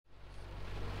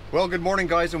Well, good morning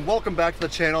guys and welcome back to the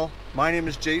channel. My name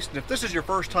is Jason. If this is your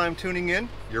first time tuning in,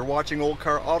 you're watching Old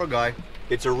Car Auto Guy.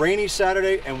 It's a rainy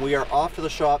Saturday and we are off to the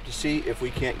shop to see if we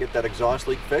can't get that exhaust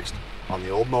leak fixed on the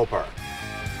old Mopar.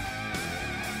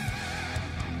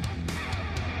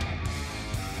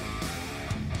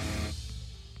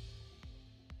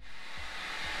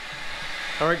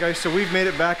 Alright guys, so we've made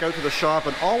it back out to the shop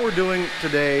and all we're doing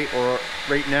today, or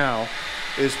right now,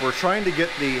 is we're trying to get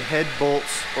the head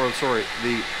bolts,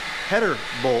 the header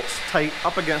bolts tight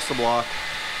up against the block.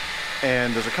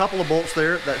 And there's a couple of bolts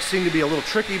there that seem to be a little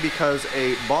tricky because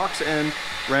a box end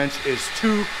wrench is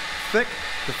too thick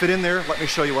to fit in there. Let me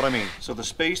show you what I mean. So the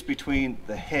space between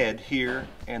the head here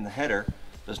and the header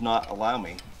does not allow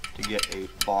me to get a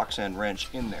box end wrench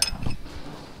in there,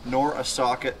 nor a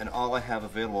socket, and all I have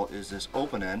available is this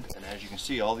open end. And as you can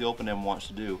see, all the open end wants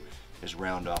to do is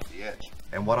round off the edge.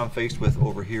 And what I'm faced with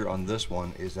over here on this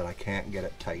one is that I can't get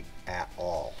it tight at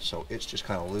all. So it's just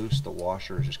kind of loose, the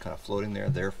washer is just kind of floating there,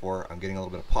 therefore I'm getting a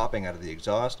little bit of popping out of the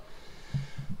exhaust.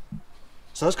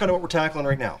 So that's kind of what we're tackling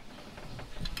right now.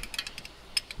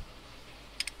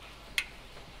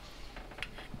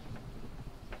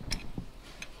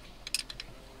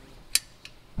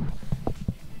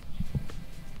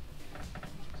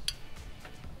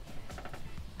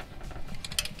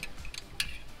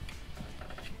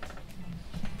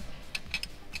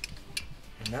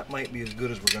 And that might be as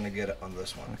good as we're going to get it on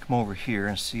this one. I'm going to come over here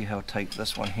and see how tight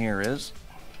this one here is.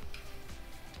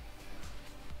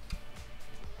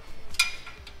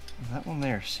 That one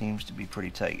there seems to be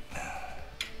pretty tight.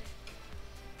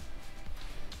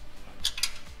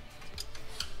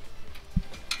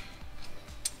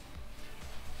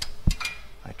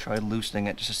 I tried loosening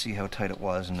it just to see how tight it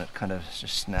was, and it kind of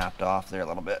just snapped off there a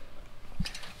little bit.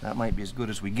 That might be as good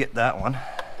as we get that one.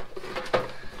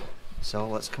 So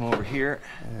let's come over here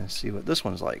and see what this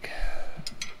one's like.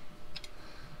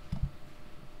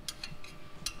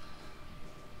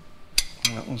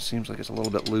 That one seems like it's a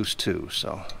little bit loose too,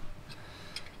 so.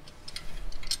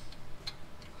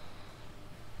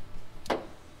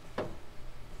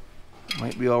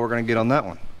 Might be all we're gonna get on that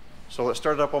one. So let's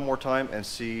start it up one more time and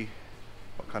see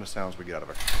what kind of sounds we get out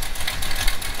of it.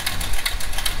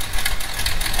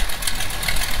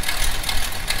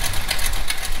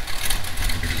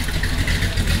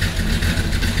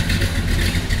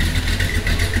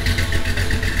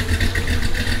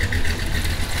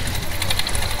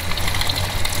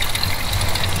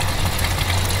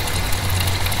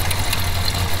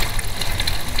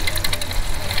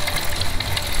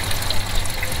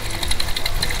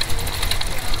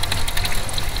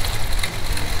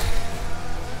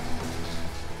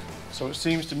 So it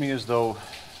seems to me as though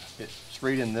it's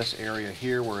right in this area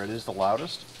here where it is the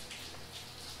loudest,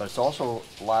 but it's also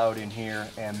loud in here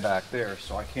and back there,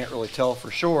 so I can't really tell for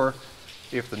sure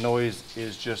if the noise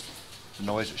is just the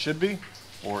noise it should be,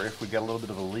 or if we get a little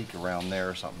bit of a leak around there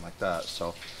or something like that.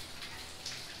 So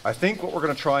I think what we're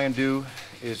going to try and do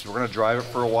is we're going to drive it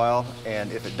for a while,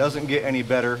 and if it doesn't get any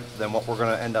better, then what we're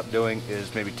going to end up doing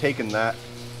is maybe taking that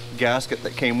gasket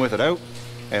that came with it out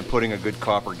and putting a good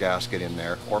copper gasket in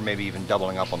there, or maybe even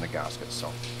doubling up on the gasket. So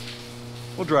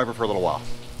we'll drive her for a little while.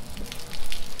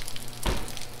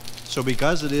 So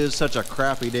because it is such a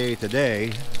crappy day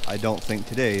today, I don't think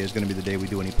today is going to be the day we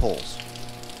do any pulls.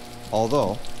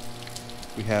 Although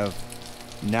we have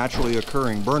naturally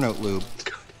occurring burnout lube.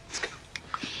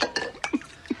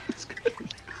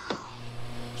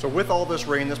 So with all this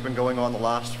rain that's been going on the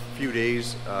last few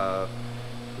days,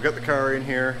 we got the car in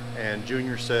here and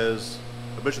Junior says,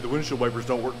 I bet you the windshield wipers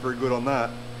don't work very good on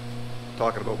that,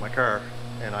 talking about my car.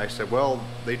 And I said, well,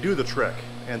 they do the trick,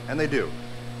 and they do,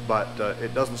 but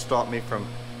it doesn't stop me from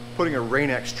putting a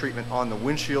Rain-X treatment on the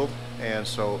windshield, and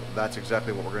so that's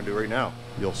exactly what we're going to do right now.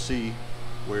 You'll see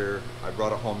where I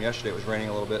brought it home yesterday, it was raining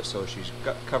a little bit, so she's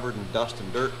got covered in dust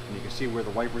and dirt, and you can see where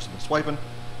the wipers have been swiping,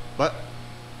 but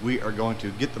we are going to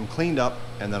get them cleaned up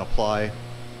and then apply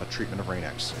a treatment of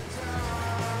Rain-X.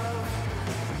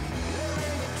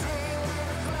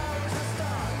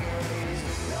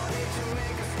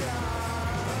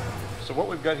 So what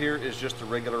we've got here is just the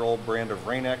regular old brand of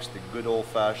Rain-X, the good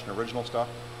old-fashioned original stuff.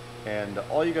 And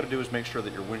all you got to do is make sure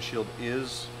that your windshield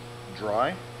is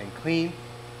dry and clean.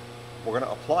 We're going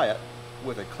to apply it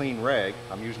with a clean rag.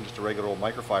 I'm using just a regular old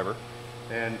microfiber.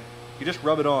 And you just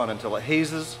rub it on until it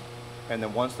hazes. And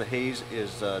then once the haze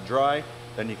is dry,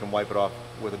 then you can wipe it off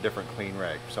with a different clean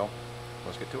rag. So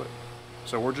let's get to it.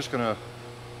 So we're just going to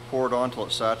pour it on until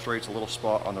it saturates a little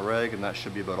spot on the rag, and that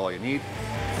should be about all you need.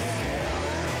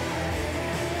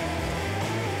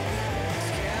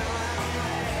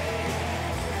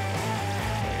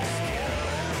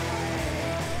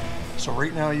 So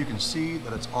right now you can see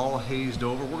that it's all hazed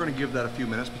over. We're going to give that a few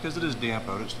minutes because it is damp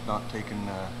out. It's not taking,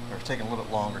 or it's taking a little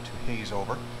bit longer to haze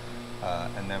over.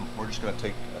 And then we're just going to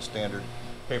take a standard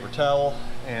paper towel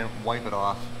and wipe it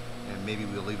off, and maybe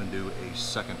we'll even do a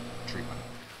second treatment.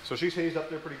 So she's hazed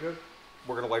up there pretty good.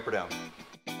 We're going to wipe her down.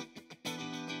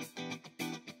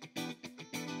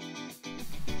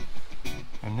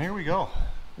 And there we go.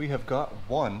 We have got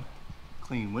one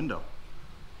clean window,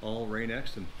 all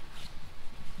Rain-X'd, and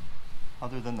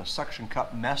other than the suction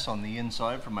cup mess on the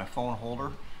inside from my phone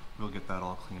holder, we'll get that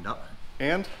all cleaned up.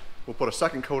 And we'll put a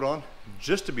second coat on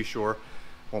just to be sure.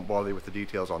 Won't bother you with the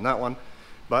details on that one.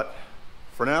 But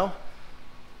for now,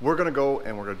 we're gonna go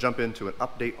and we're gonna jump into an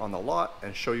update on the lot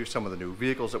and show you some of the new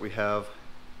vehicles that we have.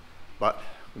 But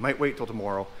we might wait till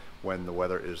tomorrow when the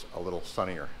weather is a little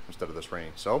sunnier instead of this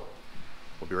rain. So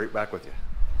we'll be right back with you.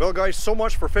 Well guys, so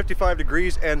much for 55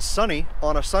 degrees and sunny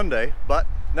on a Sunday, but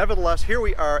nevertheless, here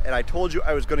we are, and I told you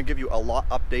I was going to give you a lot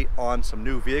update on some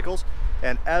new vehicles,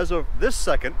 and as of this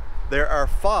second, there are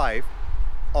 5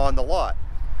 on the lot.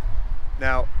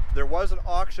 Now, there was an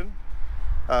auction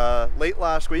late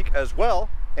last week as well,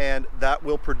 and that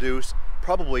will produce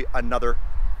probably another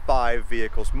 5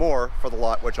 vehicles more for the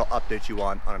lot, which I'll update you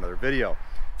on another video.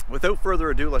 Without further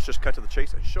ado, let's just cut to the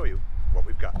chase and show you what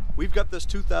we've got. We've got this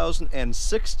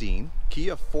 2016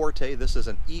 Kia Forte. This is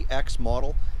an EX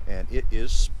model, and it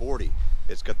is sporty.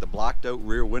 It's got the blacked out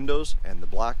rear windows and the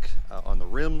black on the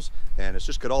rims, and it's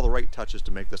just got all the right touches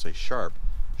to make this a sharp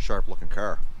looking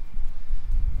car.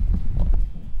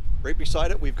 Right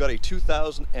beside it, we've got a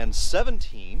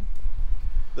 2017.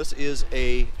 This is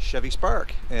a Chevy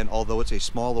Spark, and although it's a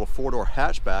small little 4-door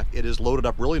hatchback, it is loaded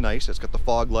up really nice. It's got the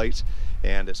fog lights,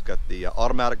 and it's got the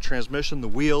automatic transmission, the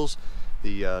wheels,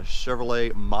 the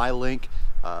Chevrolet MyLink.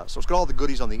 So it's got all the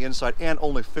goodies on the inside, and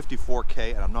only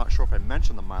 54K, and I'm not sure if I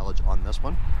mentioned the mileage on this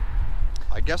one.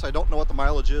 I guess I don't know what the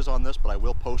mileage is on this, but I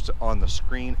will post it on the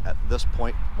screen at this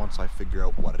point once I figure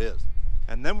out what it is.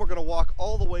 And then we're going to walk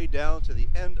all the way down to the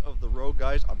end of the road,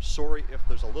 guys. I'm sorry if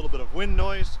there's a little bit of wind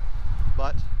noise,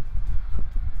 but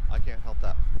I can't help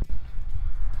that.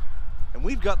 And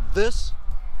we've got this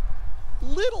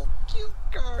little cute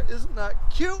car. Isn't that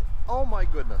cute? Oh my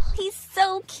goodness. He's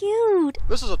so cute.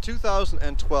 This is a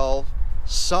 2012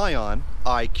 Scion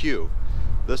IQ.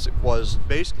 This was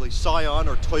basically Scion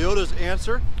or Toyota's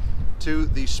answer to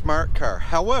the smart car.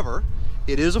 However,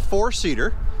 it is a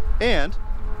 4-seater and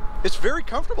it's very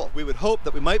comfortable. We would hope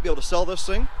that we might be able to sell this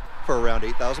thing for around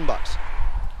 8,000 bucks.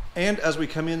 And as we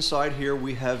come inside here,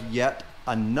 we have yet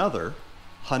another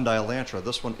Hyundai Elantra.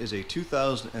 This one is a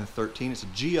 2013. It's a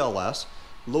GLS,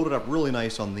 loaded up really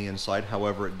nice on the inside.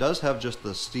 However, it does have just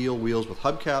the steel wheels with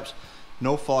hubcaps,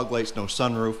 no fog lights, no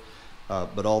sunroof,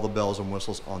 but all the bells and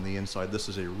whistles on the inside. This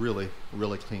is a really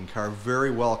clean car, very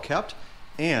well kept,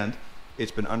 and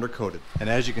it's been undercoated. And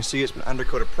as you can see, it's been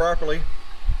undercoated properly.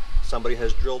 Somebody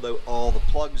has drilled out all the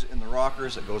plugs in the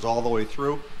rockers. It goes all the way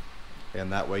through,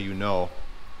 and that way you know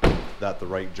that the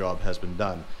right job has been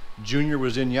done. Junior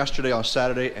was in yesterday on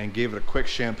Saturday and gave it a quick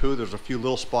shampoo. There's a few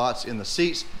little spots in the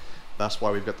seats. That's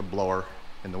why we've got the blower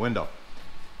in the window.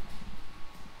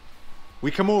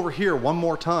 We come over here one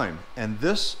more time, and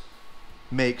this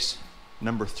makes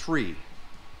number 3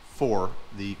 for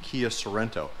the Kia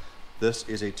Sorento. This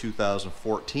is a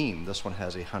 2014. This one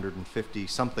has 150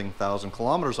 something thousand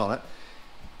kilometers on it.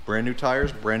 Brand new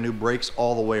tires, brand new brakes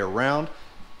all the way around.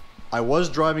 I was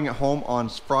driving it home on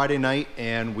Friday night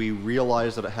and we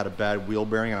realized that it had a bad wheel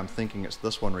bearing, and I'm thinking it's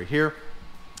this one right here.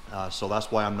 So that's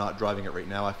why I'm not driving it right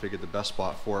now. I figured the best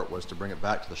spot for it was to bring it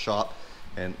back to the shop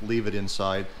and leave it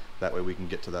inside. That way we can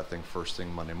get to that thing first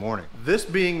thing Monday morning. This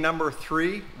being number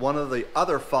 3, one of the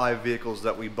other 5 vehicles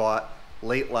that we bought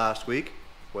late last week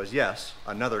was, yes,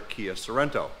 another Kia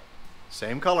Sorento.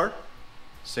 Same color,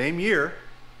 same year,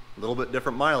 a little bit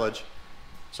different mileage.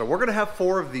 So we're gonna have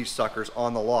 4 of these suckers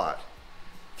on the lot.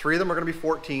 3 of them are gonna be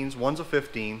 14s, one's a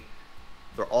 15.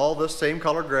 They're all this same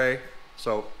color gray.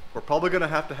 So we're probably gonna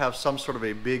have to have some sort of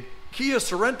a big Kia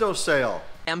Sorento sale.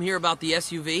 I'm here about the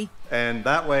SUV. And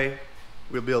that way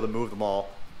we'll be able to move them all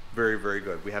very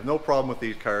good. We have no problem with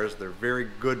these cars. They're very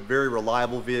good, very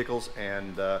reliable vehicles,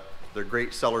 and they're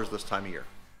great sellers this time of year.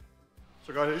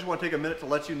 So guys, I just want to take a minute to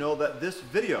let you know that this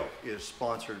video is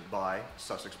sponsored by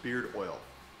SUSSEX Beard Oil.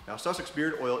 Now, SUSSEX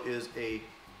Beard Oil is a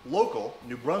local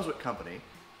New Brunswick company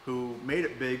who made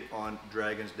it big on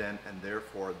Dragon's Den, and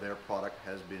therefore their product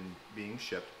has been being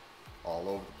shipped all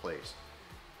over the place.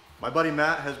 My buddy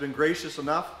Matt has been gracious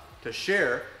enough to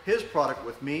share his product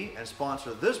with me and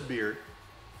sponsor this beard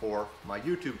for my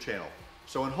YouTube channel.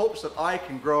 So in hopes that I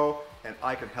can grow and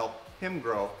I can help him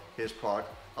grow his product,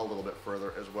 a little bit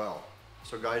further as well.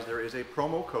 So guys, there is a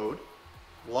promo code,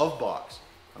 LOVEBOX.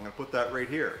 I'm gonna put that right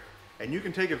here. And you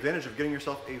can take advantage of getting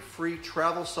yourself a free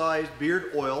travel size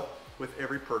beard oil with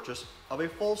every purchase of a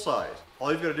full size.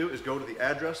 All you've got to do is go to the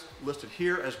address listed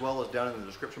here as well as down in the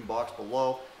description box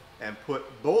below and put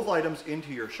both items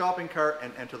into your shopping cart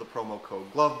and enter the promo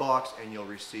code GLOVEBOX and you'll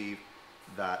receive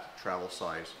that travel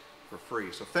size for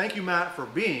free. So thank you, Matt, for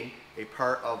being a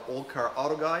part of Old Car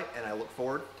Auto Guy, and I look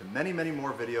forward to many, many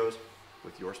more videos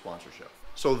with your sponsorship.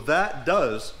 So that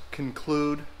does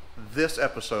conclude this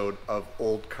episode of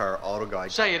Old Car Auto Guy.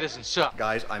 Say it isn't so.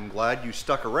 Guys, I'm glad you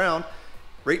stuck around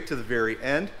right to the very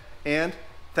end, and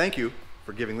thank you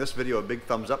for giving this video a big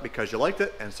thumbs up because you liked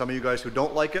it, and some of you guys who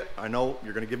don't like it, I know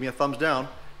you're gonna give me a thumbs down,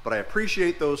 but I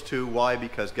appreciate those too. Why?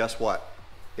 Because guess what?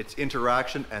 It's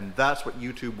interaction, and that's what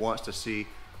YouTube wants to see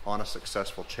on a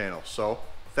successful channel. So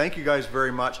thank you guys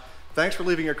very much. Thanks for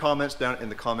leaving your comments down in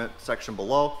the comment section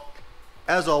below.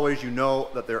 As always, you know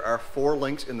that there are 4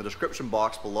 links in the description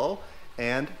box below,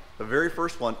 and the very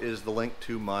first one is the link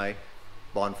to my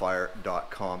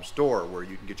bonfire.com store where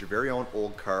you can get your very own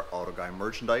Old Car Auto Guy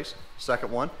merchandise. Second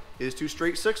one is to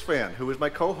Straight SIXFAN, who is my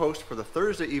co-host for the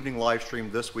Thursday evening live stream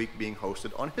this week being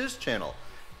hosted on his channel.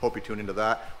 Hope you tune into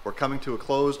that. We're coming to a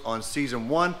close on season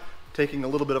 1, taking a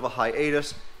little bit of a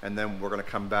hiatus, and then we're going to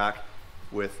come back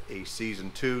with a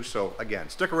season 2. So again,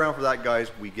 stick around for that, guys.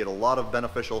 We get a lot of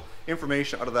beneficial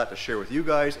information out of that to share with you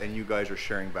guys, and you guys are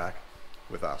sharing back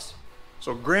with us.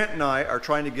 So Grant and I are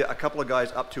trying to get a couple of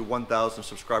guys up to 1,000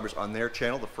 subscribers on their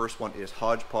channel. The first one is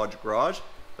HODGE Garage.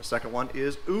 The second one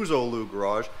is OUZO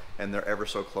Garage, and they're ever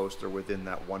so close. They're within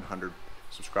that 100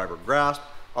 subscriber grasp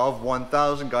of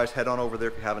 1,000. Guys, head on over there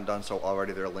if you haven't done so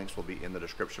already. Their links will be in the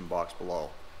description box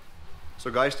below. So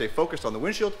guys, stay focused on the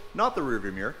windshield, not the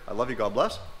rearview mirror. I love you, God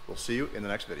bless. We'll see you in the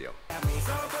next video.